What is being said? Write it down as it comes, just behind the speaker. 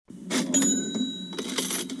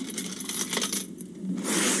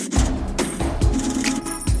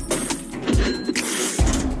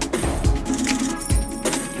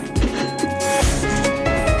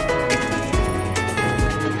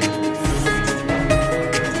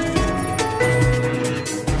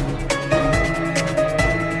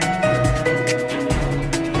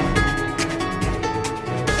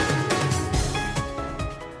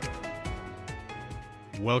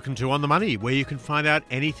welcome to On the Money, where you can find out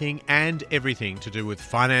anything and everything to do with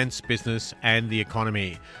finance, business and the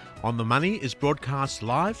economy. On the Money is broadcast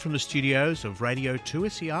live from the studios of Radio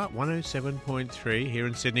 2SER 107.3 here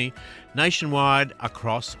in Sydney, nationwide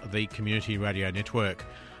across the Community Radio Network.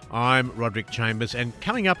 I'm Roderick Chambers, and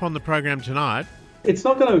coming up on the program tonight... It's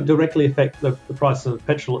not going to directly affect the price of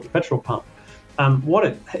petrol at the petrol pump.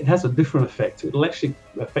 It has a different effect. It'll actually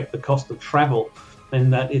affect the cost of travel,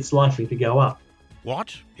 and that it's likely to go up.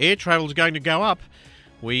 What? Air travel's going to go up?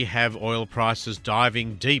 We have oil prices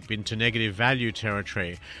diving deep into negative value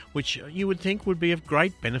territory, which you would think would be of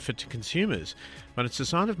great benefit to consumers. But it's a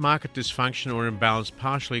sign of market dysfunction or imbalance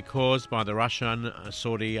partially caused by the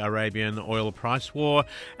Russian-Saudi Arabian oil price war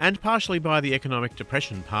and partially by the economic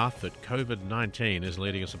depression path that COVID-19 is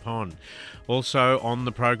leading us upon. Also on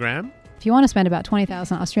the program... If you want to spend about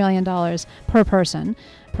 20,000 Australian dollars per person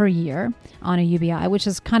per year on a UBI, which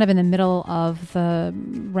is kind of in the middle of the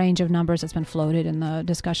range of numbers that's been floated in the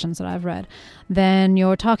discussions that I've read, then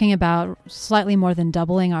you're talking about slightly more than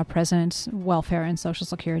doubling our present welfare and social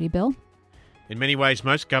security bill. In many ways,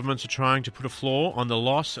 most governments are trying to put a floor on the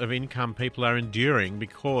loss of income people are enduring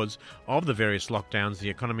because of the various lockdowns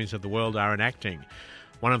the economies of the world are enacting.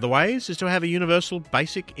 One of the ways is to have a universal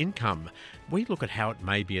basic income. We look at how it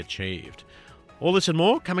may be achieved. All this and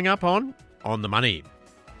more coming up on the Money.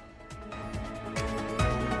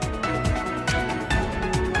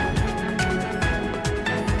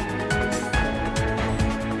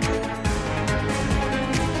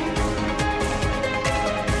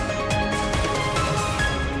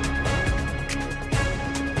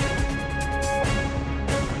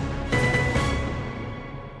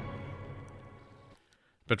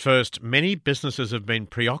 But first, many businesses have been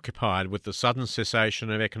preoccupied with the sudden cessation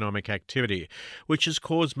of economic activity, which has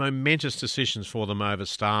caused momentous decisions for them over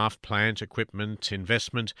staff, plant, equipment,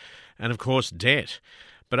 investment, and of course debt.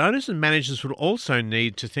 But owners and managers would also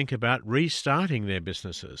need to think about restarting their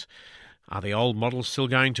businesses. Are the old models still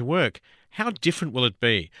going to work? How different will it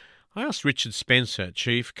be? I asked Richard Spencer,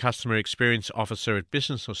 Chief Customer Experience Officer at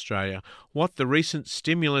Business Australia, what the recent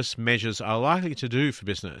stimulus measures are likely to do for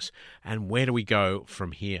business and where do we go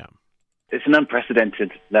from here? It's an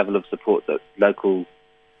unprecedented level of support that local,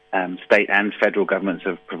 state and federal governments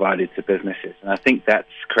have provided to businesses. And I think that's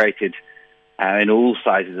created, in all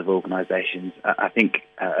sizes of organisations, I think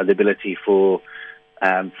the ability for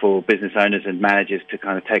business owners and managers to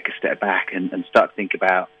kind of take a step back and start to think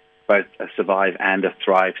about both a survive and a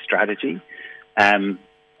thrive strategy. And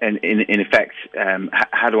in effect,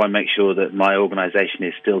 how do I make sure that my organisation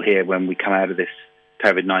is still here when we come out of this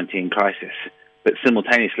COVID-19 crisis? But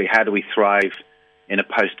simultaneously, how do we thrive in a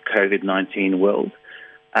post-COVID-19 world?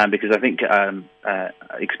 Because I think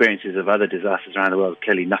experiences of other disasters around the world,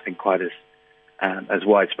 clearly nothing quite as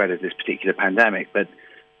widespread as this particular pandemic, but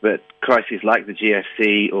crises like the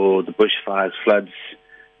GFC or the bushfires, floods,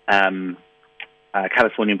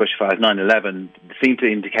 Californian bushfires, 9/11, seem to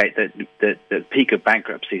indicate that the peak of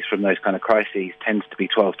bankruptcies from those kind of crises tends to be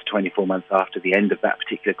 12 to 24 months after the end of that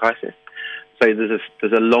particular crisis. So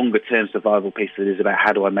there's a longer-term survival piece that is about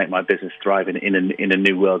how do I make my business thrive in a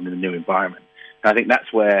new world, in a new environment. And I think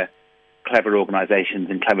that's where clever organisations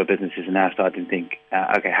and clever businesses are now starting to think,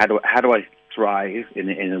 okay, how do I thrive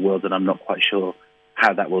in a world that I'm not quite sure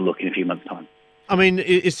how that will look in a few months' time? I mean,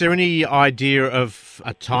 is there any idea of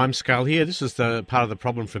a timescale here? This is the part of the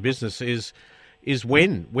problem for business is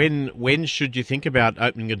when should you think about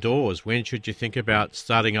opening your doors? When should you think about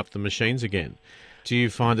starting up the machines again? Do you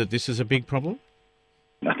find that this is a big problem?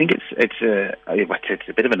 I think it's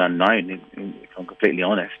a bit of an unknown, if I'm completely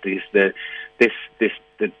honest. The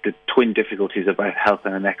twin difficulties of both health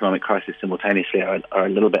and an economic crisis simultaneously are a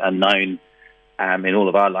little bit unknown in all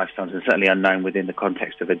of our lifetimes, and certainly unknown within the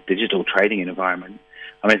context of a digital trading environment.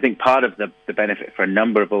 I mean, I think part of the benefit for a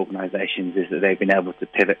number of organisations is that they've been able to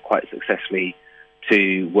pivot quite successfully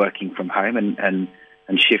to working from home and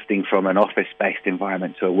shifting from an office-based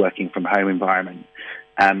environment to a working from home environment.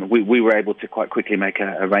 We were able to quite quickly make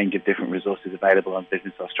a range of different resources available on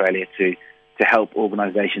Business Australia to help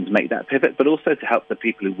organisations make that pivot, but also to help the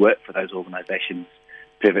people who work for those organisations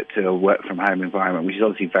pivot to a work from home environment, which is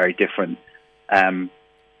obviously very different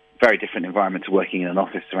environment to working in an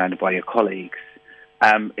office surrounded by your colleagues.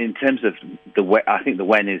 In terms of I think the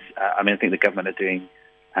when is, I think the government are doing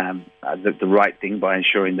the right thing by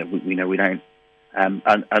ensuring that we don't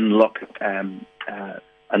unlock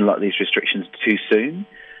these restrictions too soon.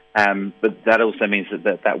 But that also means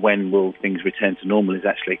that when will things return to normal is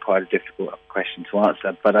actually quite a difficult question to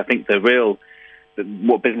answer. But I think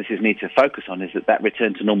what businesses need to focus on is that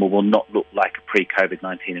return to normal will not look like a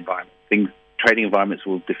pre-COVID-19 environment. Trading environments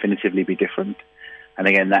will definitively be different. And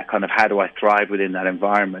again, that kind of how do I thrive within that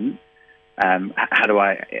environment? How do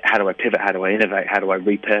I pivot? How do I innovate? How do I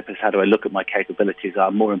repurpose? How do I look at my capabilities are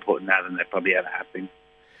more important now than they probably ever have been.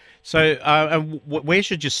 So where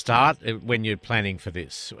should you start when you're planning for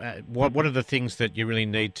this? What are the things that you really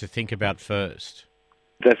need to think about first?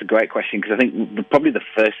 That's a great question, because I think probably the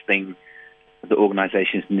first thing that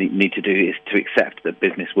organisations need to do is to accept that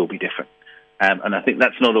business will be different. And I think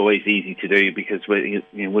that's not always easy to do, because we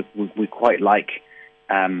quite like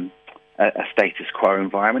a status quo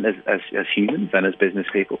environment as humans and as business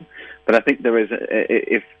people. But I think there is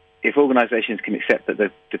if organisations can accept that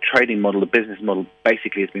the trading model, the business model,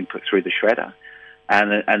 basically has been put through the shredder,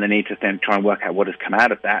 and they need to then try and work out what has come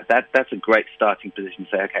out of that's a great starting position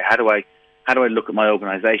to say, okay, how do I look at my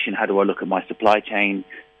organisation? How do I look at my supply chain?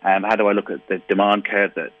 How do I look at the demand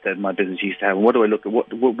curve that my business used to have? And what do I look at?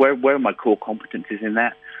 Where are my core competencies in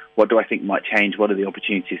that? What do I think might change? What are the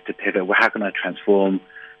opportunities to pivot? How can I transform?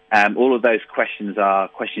 All of those questions are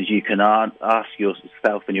questions you can ask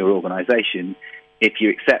yourself and your organisation. If you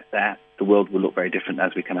accept that, the world will look very different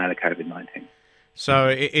as we come out of COVID-19. So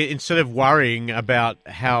instead of worrying about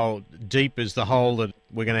how deep is the hole that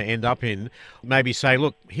we're going to end up in, maybe say,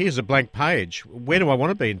 look, here's a blank page. Where do I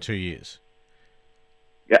want to be in 2 years?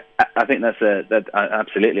 Yeah, I think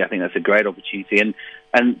absolutely. I think that's a great opportunity, and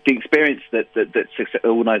the experience that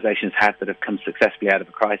organisations have that have come successfully out of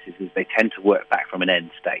a crisis is they tend to work back from an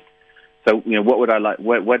end state. So, what would I like?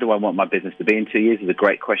 Where do I want my business to be in 2 years? Is a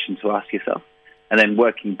great question to ask yourself, and then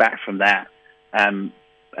working back from that to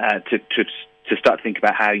start to think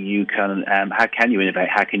about how you can innovate?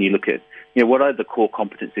 How can you look at what are the core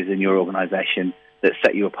competencies in your organisation that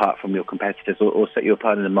set you apart from your competitors, or set you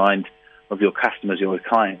apart in the mind of your customers, your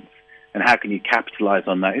clients, and how can you capitalise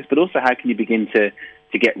on those? But also, how can you begin to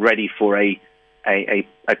get ready for a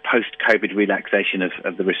post-COVID relaxation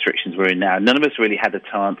of the restrictions we're in now? None of us really had the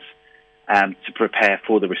chance to prepare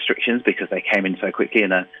for the restrictions because they came in so quickly,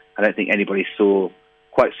 and I don't think anybody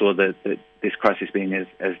quite saw this crisis being as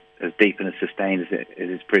deep and as sustained as it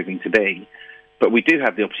is proving to be. But we do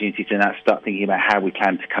have the opportunity to now start thinking about how we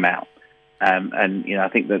plan to come out, and I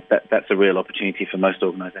think that's a real opportunity for most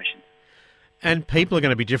organisations. And people are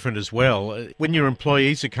going to be different as well. When your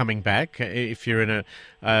employees are coming back, if you're in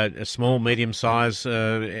a small, medium-sized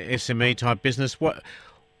SME type business, what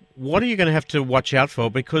are you going to have to watch out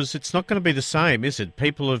for? Because it's not going to be the same, is it?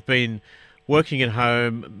 People have been working at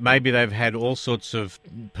home. Maybe they've had all sorts of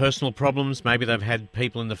personal problems. Maybe they've had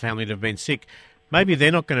people in the family that have been sick. Maybe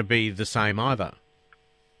they're not going to be the same either.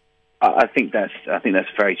 I think that's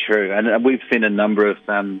very true, and we've seen a number of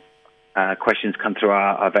questions come through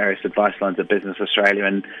our various advice lines at Business Australia,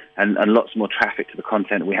 and lots more traffic to the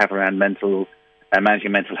content we have around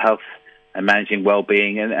managing mental health and managing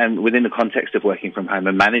well-being, and within the context of working from home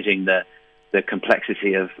and managing the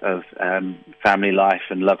complexity of family life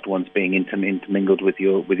and loved ones being intermingled with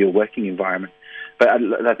your working environment. But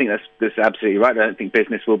I think that's absolutely right. I don't think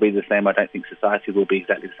business will be the same. I don't think society will be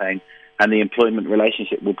exactly the same, and the employment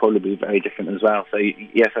relationship will probably be very different as well. So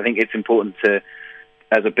yes, I think it's important to,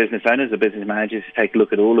 as a business owner, as a business manager, to take a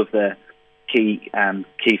look at all of the key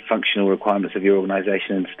functional requirements of your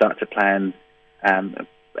organisation and start to plan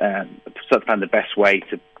the best way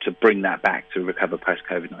to bring that back to recover post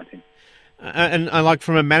COVID-19. And like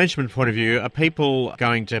from a management point of view, are people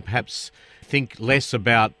going to perhaps think less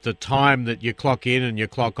about the time that you clock in and you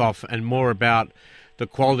clock off, and more about the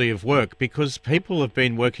quality of work? Because people have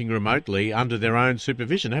been working remotely under their own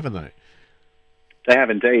supervision, haven't they? They have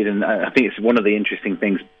indeed, and I think it's one of the interesting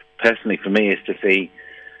things personally for me is to see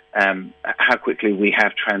how quickly we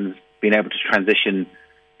have been able to transition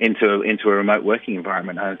into a remote working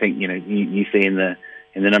environment. I think you see in the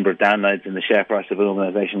number of downloads and the share price of an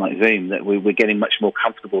organisation like Zoom that we're getting much more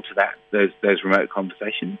comfortable to those remote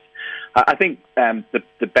conversations. I think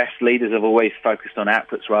the best leaders have always focused on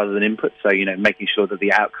outputs rather than inputs, so making sure that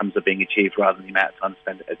the outcomes are being achieved rather than the amount of time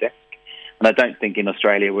spent at a desk. And I don't think in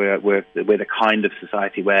Australia we're the kind of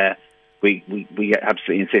society where we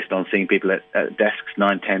absolutely insist on seeing people at desks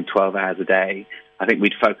 9, 10, 12 hours a day. I think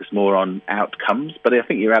we'd focus more on outcomes. But I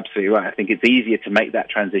think you're absolutely right. I think it's easier to make that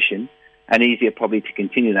transition, and easier probably to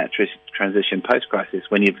continue that transition post-crisis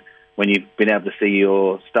when you've been able to see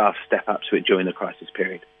your staff step up to it during the crisis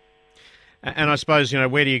period. And I suppose,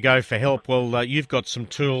 where do you go for help? Well, you've got some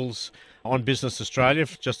tools on Business Australia,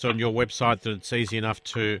 just on your website, that it's easy enough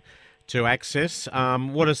to access.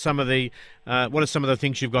 What are some of the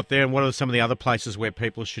things you've got there, and what are some of the other places where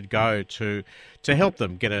people should go to help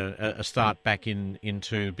them get a start back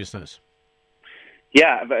into business?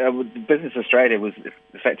 Yeah, Business Australia was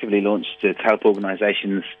effectively launched to help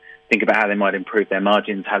organisations think about how they might improve their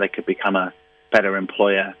margins, how they could become a better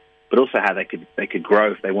employer, but also how they could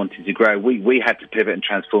grow if they wanted to grow. We had to pivot and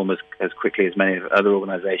transform as quickly as many other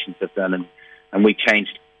organisations have done, and we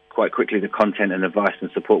changed quite quickly the content and advice and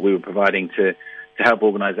support we were providing to help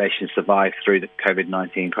organisations survive through the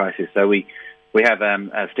COVID-19 crisis. So we have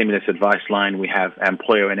a stimulus advice line, we have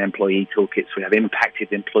employer and employee toolkits, we have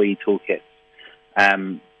impacted employee toolkits.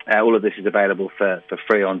 All of this is available for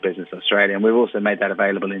free on Business Australia, and we've also made that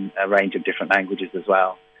available in a range of different languages as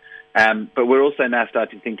well. But we're also now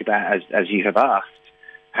starting to think about, as you have asked,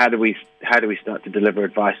 how do we start to deliver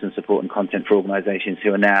advice and support and content for organisations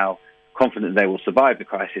who are now confident they will survive the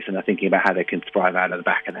crisis and are thinking about how they can thrive out of the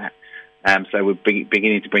back of that. So we're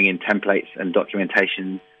beginning to bring in templates and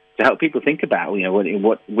documentation to help people think about,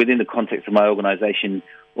 what within the context of my organisation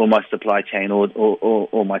or my supply chain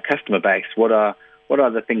or my customer base, what are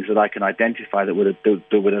the things that I can identify that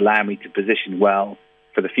would allow me to position well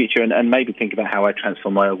for the future, and maybe think about how I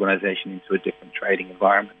transform my organisation into a different trading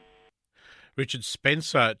environment. Richard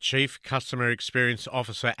Spencer, Chief Customer Experience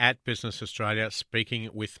Officer at Business Australia, speaking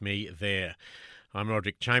with me there. I'm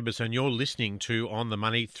Roderick Chambers, and you're listening to On the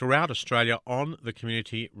Money throughout Australia on the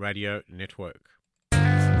Community Radio Network.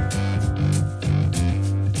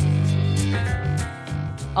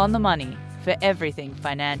 On the Money, for everything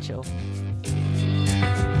financial.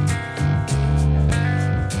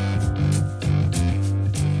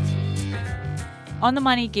 On the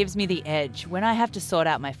Money gives me the edge when I have to sort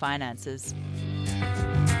out my finances.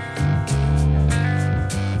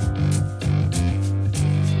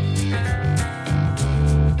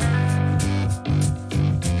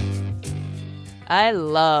 I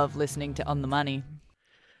love listening to On the Money.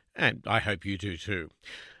 And I hope you do too.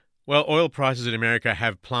 Well, oil prices in America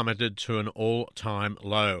have plummeted to an all-time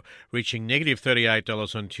low, reaching negative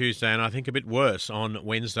 $38 on Tuesday and I think a bit worse on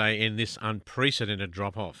Wednesday in this unprecedented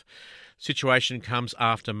drop-off. Situation comes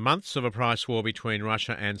after months of a price war between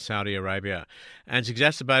Russia and Saudi Arabia, and it's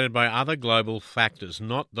exacerbated by other global factors,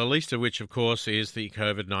 not the least of which, of course, is the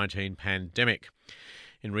COVID-19 pandemic.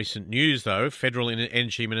 In recent news, though, Federal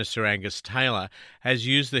Energy Minister Angus Taylor has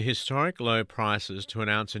used the historic low prices to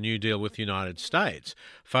announce a new deal with the United States,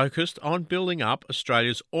 focused on building up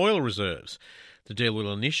Australia's oil reserves. The deal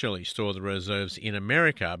will initially store the reserves in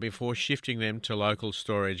America before shifting them to local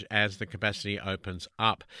storage as the capacity opens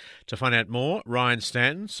up. To find out more, Ryan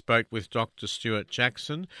Stanton spoke with Dr. Stuart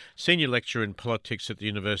Jackson, Senior Lecturer in Politics at the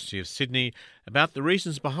University of Sydney, about the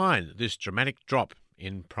reasons behind this dramatic drop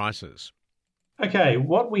in prices. Okay,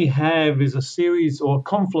 what we have is a series or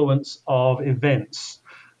confluence of events.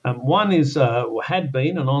 One is, had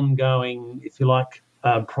been an ongoing, if you like,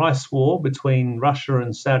 price war between Russia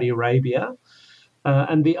and Saudi Arabia.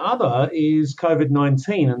 And the other is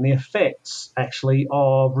COVID-19 and the effects, actually,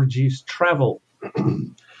 of reduced travel.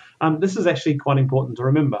 This is actually quite important to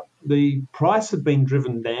remember. The price had been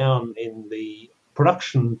driven down in the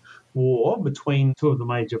production war between two of the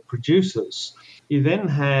major producers. You then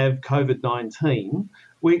have COVID-19,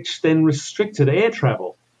 which then restricted air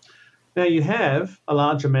travel. Now, you have a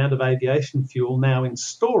large amount of aviation fuel now in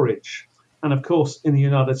storage. And, of course, in the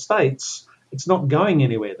United States, it's not going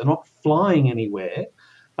anywhere. They're not flying anywhere.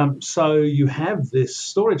 So you have this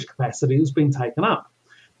storage capacity that's been taken up.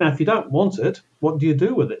 Now, if you don't want it, what do you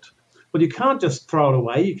do with it? Well, you can't just throw it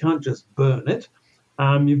away. You can't just burn it.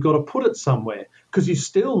 You've got to put it somewhere because you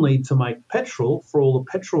still need to make petrol for all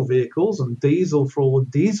the petrol vehicles and diesel for all the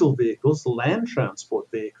diesel vehicles, the land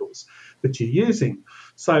transport vehicles that you're using.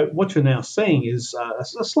 So what you're now seeing is a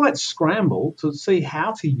slight scramble to see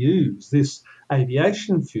how to use this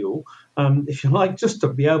aviation fuel, if you like, just to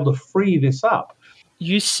be able to free this up.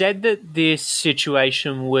 You said that this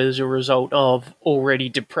situation was a result of already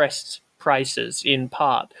depressed prices in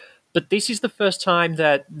part, but this is the first time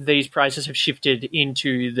that these prices have shifted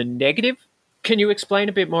into the negative. Can you explain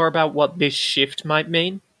a bit more about what this shift might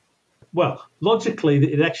mean? Well, logically,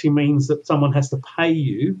 it actually means that someone has to pay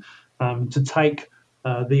you to take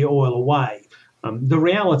the oil away. The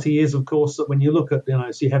reality is, of course, that when you look at,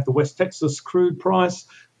 so you have the West Texas crude price,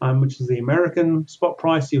 which is the American spot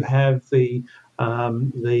price. You have the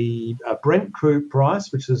Brent crude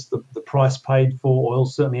price, which is the price paid for oil,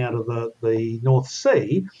 certainly out of the North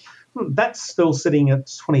Sea. That's still sitting at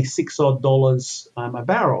 $26 odd a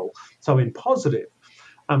barrel, so in positive.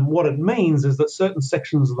 What it means is that certain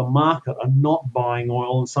sections of the market are not buying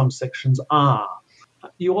oil and some sections are.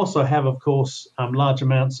 You also have, of course, large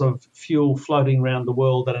amounts of fuel floating around the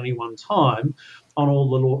world at any one time on all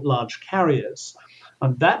the large carriers.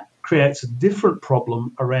 And that creates a different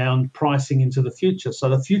problem around pricing into the future. So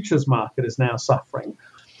the futures market is now suffering.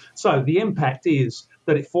 So the impact is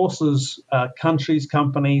that it forces countries,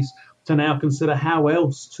 companies to now consider how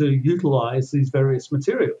else to utilise these various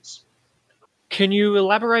materials. Can you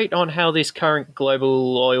elaborate on how this current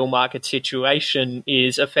global oil market situation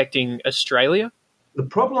is affecting Australia? The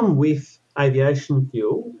problem with aviation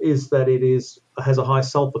fuel is that it has a high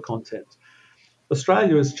sulphur content.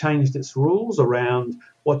 Australia has changed its rules around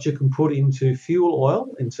what you can put into fuel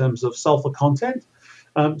oil in terms of sulphur content.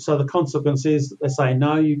 So the consequence is that they say,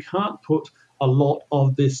 no, you can't put a lot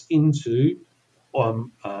of this into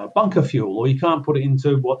bunker fuel, or you can't put it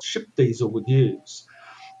into what ship diesel would use.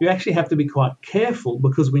 You actually have to be quite careful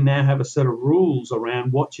because we now have a set of rules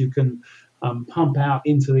around what you can pump out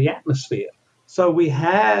into the atmosphere. So we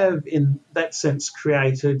have, in that sense,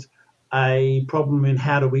 created a problem in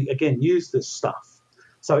how do we, again, use this stuff.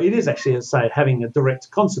 So it is actually, as I say, having a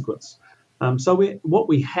direct consequence. What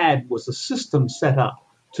we had was a system set up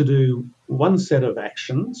to do one set of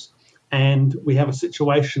actions, and we have a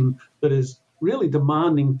situation that is really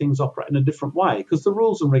demanding things operate in a different way because the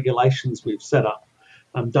rules and regulations we've set up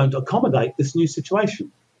don't accommodate this new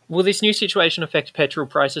situation. Will this new situation affect petrol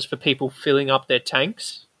prices for people filling up their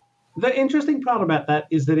tanks? The interesting part about that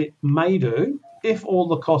is that it may do if all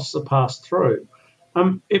the costs are passed through.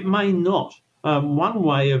 It may not. One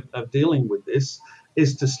way of dealing with this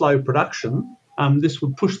is to slow production. This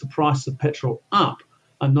would push the price of petrol up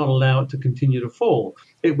and not allow it to continue to fall.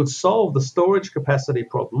 It would solve the storage capacity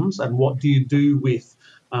problems and what do you do with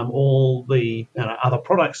all the other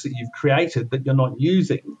products that you've created that you're not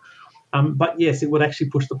using. But yes, it would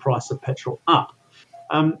actually push the price of petrol up.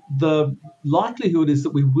 The likelihood is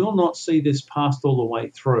that we will not see this passed all the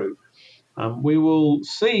way through. We will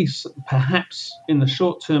see perhaps in the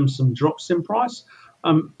short term some drops in price.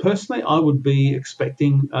 Personally, I would be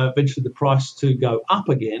expecting eventually the price to go up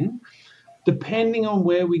again, depending on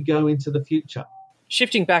where we go into the future.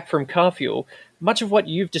 Shifting back from car fuel, much of what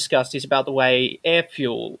you've discussed is about the way air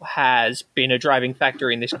fuel has been a driving factor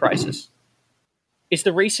in this crisis. Is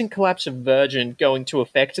the recent collapse of Virgin going to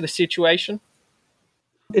affect the situation?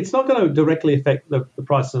 It's not going to directly affect the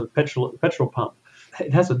price of petrol at the petrol pump.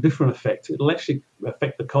 It has a different effect. It'll actually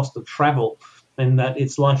affect the cost of travel and that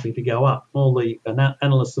it's likely to go up. All the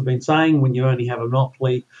analysts have been saying when you only have a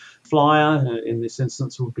monopoly flyer, in this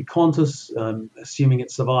instance it would be Qantas, assuming it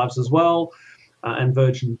survives as well, and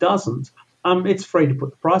Virgin doesn't, it's free to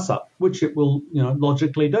put the price up, which it will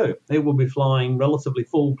logically do. It will be flying relatively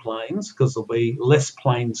full planes because there'll be less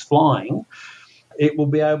planes flying. It will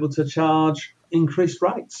be able to charge increased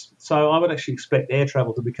rates. So I would actually expect air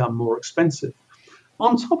travel to become more expensive.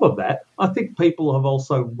 On top of that, I think people have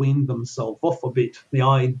also weaned themselves off a bit. The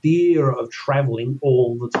idea of travelling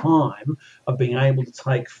all the time, of being able to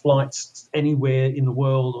take flights anywhere in the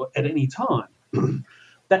world or at any time,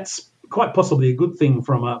 that's quite possibly a good thing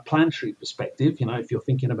from a planetary perspective. If you're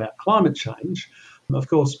thinking about climate change, of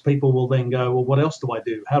course, people will then go, well, what else do I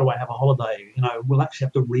do? How do I have a holiday? We'll actually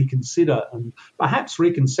have to reconsider and perhaps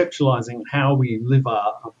reconceptualising how we live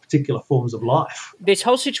our particular forms of life. This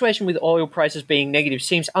whole situation with oil prices being negative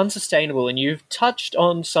seems unsustainable, and you've touched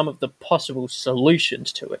on some of the possible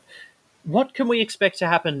solutions to it. What can we expect to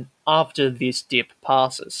happen after this dip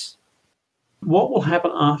passes? What will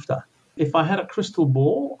happen after? If I had a crystal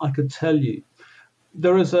ball, I could tell you.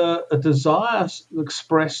 There is a desire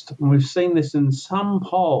expressed, and we've seen this in some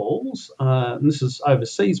polls, and this is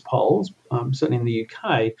overseas polls, certainly in the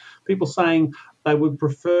UK, people saying they would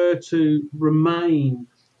prefer to remain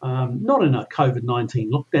not in a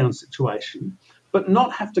COVID-19 lockdown situation, but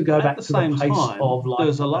not have to go back to the same pace of life.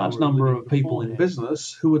 There's a large number of people in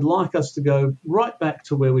business who would like us to go right back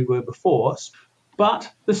to where we were before.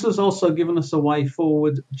 But this has also given us a way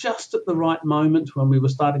forward just at the right moment when we were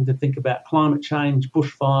starting to think about climate change,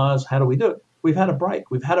 bushfires, how do we do it? We've had a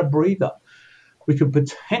break, we've had a breather. We could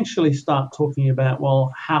potentially start talking about,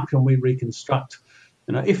 well, how can we reconstruct,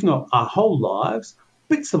 if not our whole lives,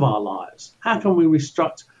 bits of our lives? How can we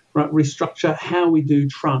restructure how we do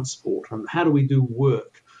transport and how do we do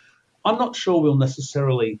work? I'm not sure we'll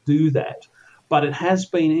necessarily do that, but it has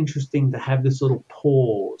been interesting to have this little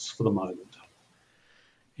pause for the moment.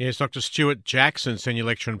 Yes, Dr. Stuart Jackson, Senior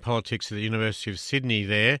Lecturer in Politics at the University of Sydney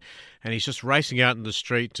there, and he's just racing out in the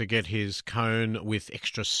street to get his cone with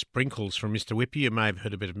extra sprinkles from Mr. Whippy. You may have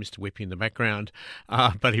heard a bit of Mr. Whippy in the background,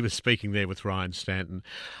 but he was speaking there with Ryan Stanton.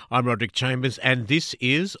 I'm Roderick Chambers, and this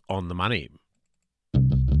is On the Money.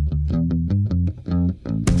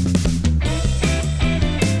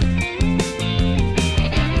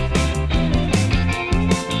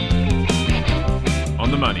 On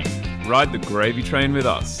the Money. Ride the gravy train with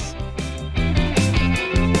us.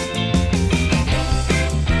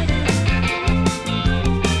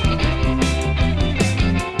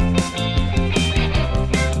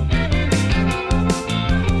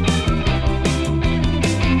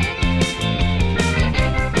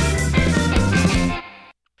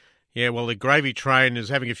 Yeah, well, the gravy train is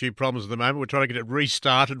having a few problems at the moment. We're trying to get it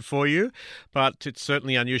restarted for you, but it's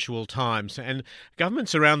certainly unusual times. And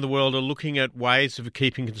governments around the world are looking at ways of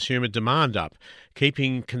keeping consumer demand up,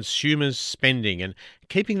 keeping consumers spending and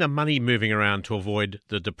keeping the money moving around to avoid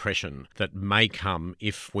the depression that may come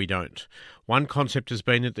if we don't. One concept has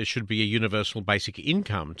been that there should be a universal basic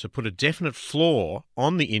income to put a definite floor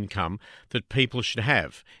on the income that people should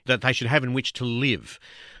have, that they should have in which to live.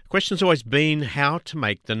 The question's always been how to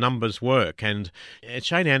make the numbers work, and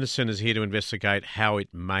Shane Anderson is here to investigate how it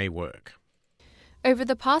may work. Over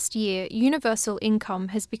the past year, universal income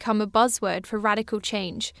has become a buzzword for radical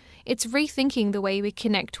change. It's rethinking the way we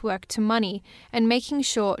connect work to money and making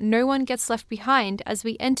sure no one gets left behind as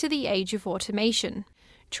we enter the age of automation.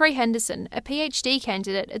 Troy Henderson, a PhD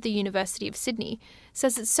candidate at the University of Sydney,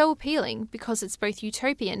 says it's so appealing because it's both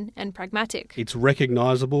utopian and pragmatic. It's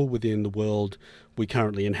recognisable within the world we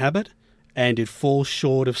currently inhabit, and it falls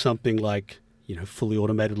short of something like, fully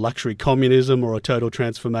automated luxury communism or a total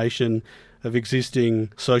transformation of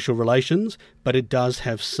existing social relations, but it does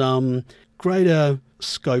have some greater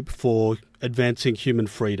scope for advancing human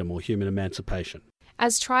freedom or human emancipation.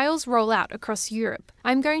 As trials roll out across Europe,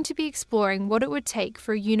 I'm going to be exploring what it would take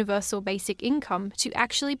for a universal basic income to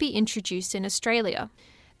actually be introduced in Australia.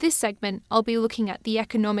 This segment, I'll be looking at the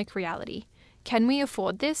economic reality. Can we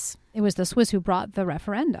afford this? It was the Swiss who brought the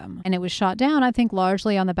referendum, and it was shot down, I think,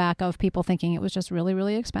 largely on the back of people thinking it was just really,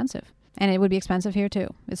 really expensive. And it would be expensive here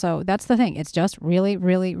too. So that's the thing. It's just really,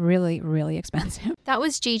 really, really, really expensive. That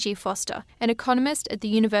was Gigi Foster, an economist at the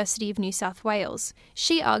University of New South Wales.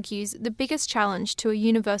 She argues the biggest challenge to a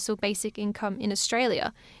universal basic income in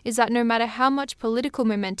Australia is that no matter how much political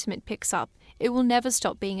momentum it picks up, it will never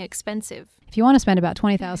stop being expensive. If you want to spend about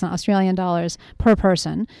 20,000 Australian dollars per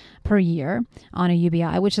person per year on a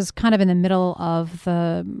UBI, which is kind of in the middle of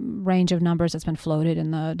the range of numbers that's been floated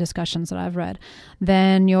in the discussions that I've read,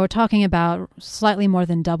 then you're talking about slightly more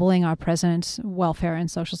than doubling our present welfare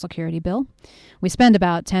and social security bill. We spend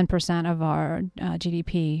about 10% of our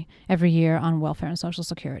GDP every year on welfare and social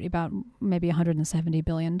security, about maybe $170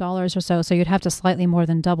 billion or so. So you'd have to slightly more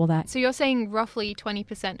than double that. So you're saying roughly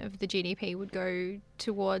 20% of the GDP would go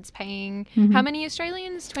towards paying how many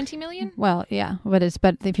Australians? 20 million? Well, yeah, but if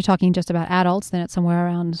you're talking just about adults, then it's somewhere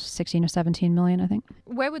around 16 or 17 million, I think.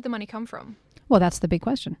 Where would the money come from? Well, that's the big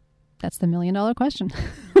question. That's the $1 million question,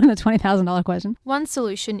 the $20,000 question. One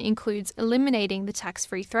solution includes eliminating the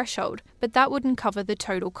tax-free threshold, but that wouldn't cover the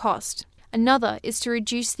total cost. Another is to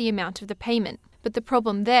reduce the amount of the payment. But the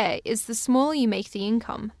problem there is the smaller you make the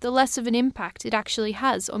income, the less of an impact it actually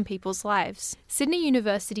has on people's lives. Sydney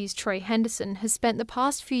University's Troy Henderson has spent the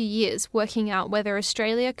past few years working out whether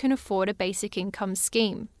Australia can afford a basic income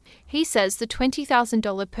scheme. He says the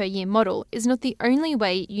 $20,000 per year model is not the only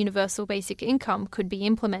way universal basic income could be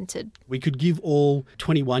implemented. We could give all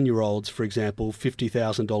 21-year-olds, for example,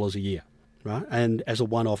 $50,000 a year, right? And as a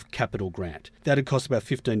one-off capital grant. That'd cost about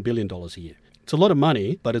 $15 billion a year. It's a lot of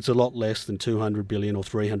money, but it's a lot less than $200 billion or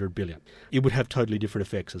 $300 billion. It would have totally different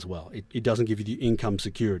effects as well. It doesn't give you the income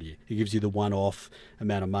security. It gives you the one-off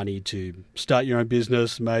amount of money to start your own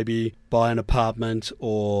business, maybe buy an apartment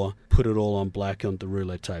or put it all on black on the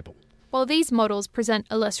roulette table. While these models present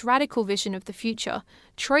a less radical vision of the future,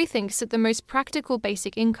 Troy thinks that the most practical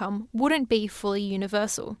basic income wouldn't be fully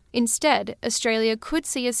universal. Instead, Australia could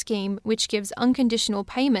see a scheme which gives unconditional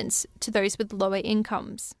payments to those with lower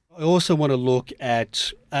incomes. I also want to look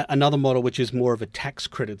at another model which is more of a tax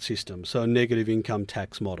credit system, so a negative income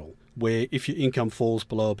tax model, where if your income falls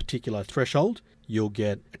below a particular threshold, you'll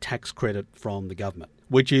get a tax credit from the government,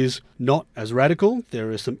 which is not as radical.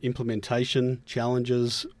 There are some implementation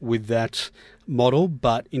challenges with that model,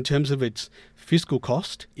 but in terms of its fiscal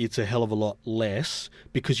cost, it's a hell of a lot less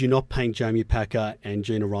because you're not paying Jamie Packer and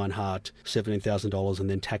Gina Rinehart $17,000 and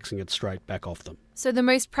then taxing it straight back off them. So the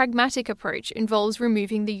most pragmatic approach involves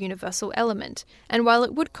removing the universal element. And while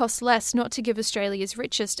it would cost less not to give Australia's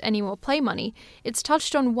richest any more play money, it's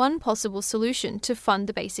touched on one possible solution to fund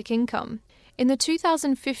the basic income. In the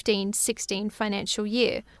 2015-16 financial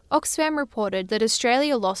year, Oxfam reported that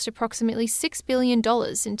Australia lost approximately $6 billion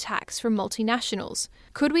in tax from multinationals.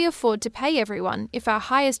 Could we afford to pay everyone if our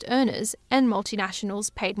highest earners and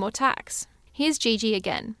multinationals paid more tax? Here's Gigi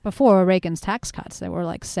again. Before Reagan's tax cuts, there were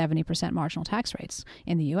like 70% marginal tax rates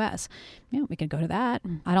in the U.S. Yeah, we could go to that.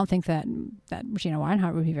 I don't think that Gina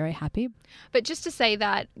Rinehart would be very happy. But just to say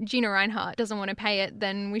that Gina Rinehart doesn't want to pay it,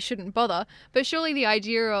 then we shouldn't bother. But surely the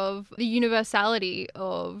idea of the universality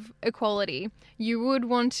of equality, you would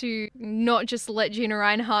want to not just let Gina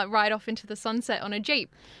Rinehart ride off into the sunset on a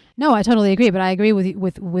Jeep. No, I totally agree, but I agree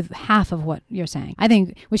with half of what you're saying. I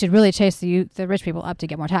think we should really chase the rich people up to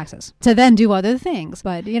get more taxes, to then do other things.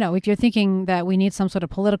 But, if you're thinking that we need some sort of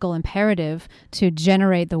political imperative to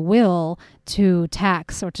generate the will to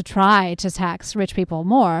tax or to try to tax rich people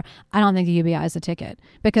more, I don't think the UBI is the ticket,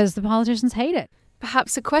 because the politicians hate it.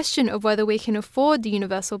 Perhaps a question of whether we can afford the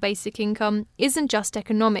universal basic income isn't just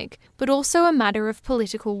economic, but also a matter of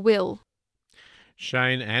political will.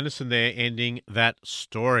 Shane Anderson there, ending that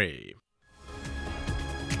story.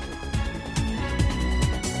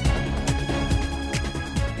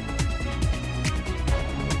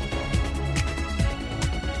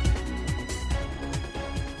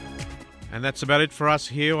 And that's about it for us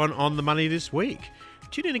here on The Money this week.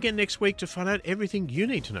 Tune in again next week to find out everything you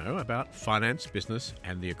need to know about finance, business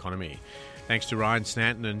and the economy. Thanks to Ryan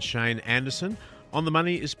Stanton and Shane Anderson. On the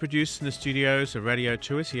Money is produced in the studios of Radio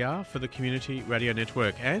 2SER for the Community Radio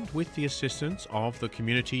Network and with the assistance of the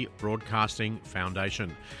Community Broadcasting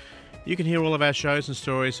Foundation. You can hear all of our shows and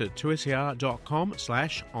stories at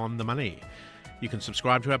 2ser.com/onthemoney. You can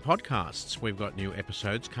subscribe to our podcasts. We've got new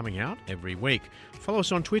episodes coming out every week. Follow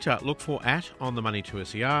us on Twitter, look for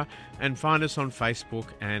 @onthemoney2ser, and find us on Facebook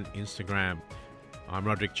and Instagram. I'm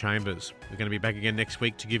Roderick Chambers. We're going to be back again next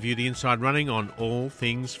week to give you the inside running on all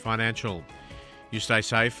things financial. You stay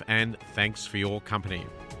safe and thanks for your company.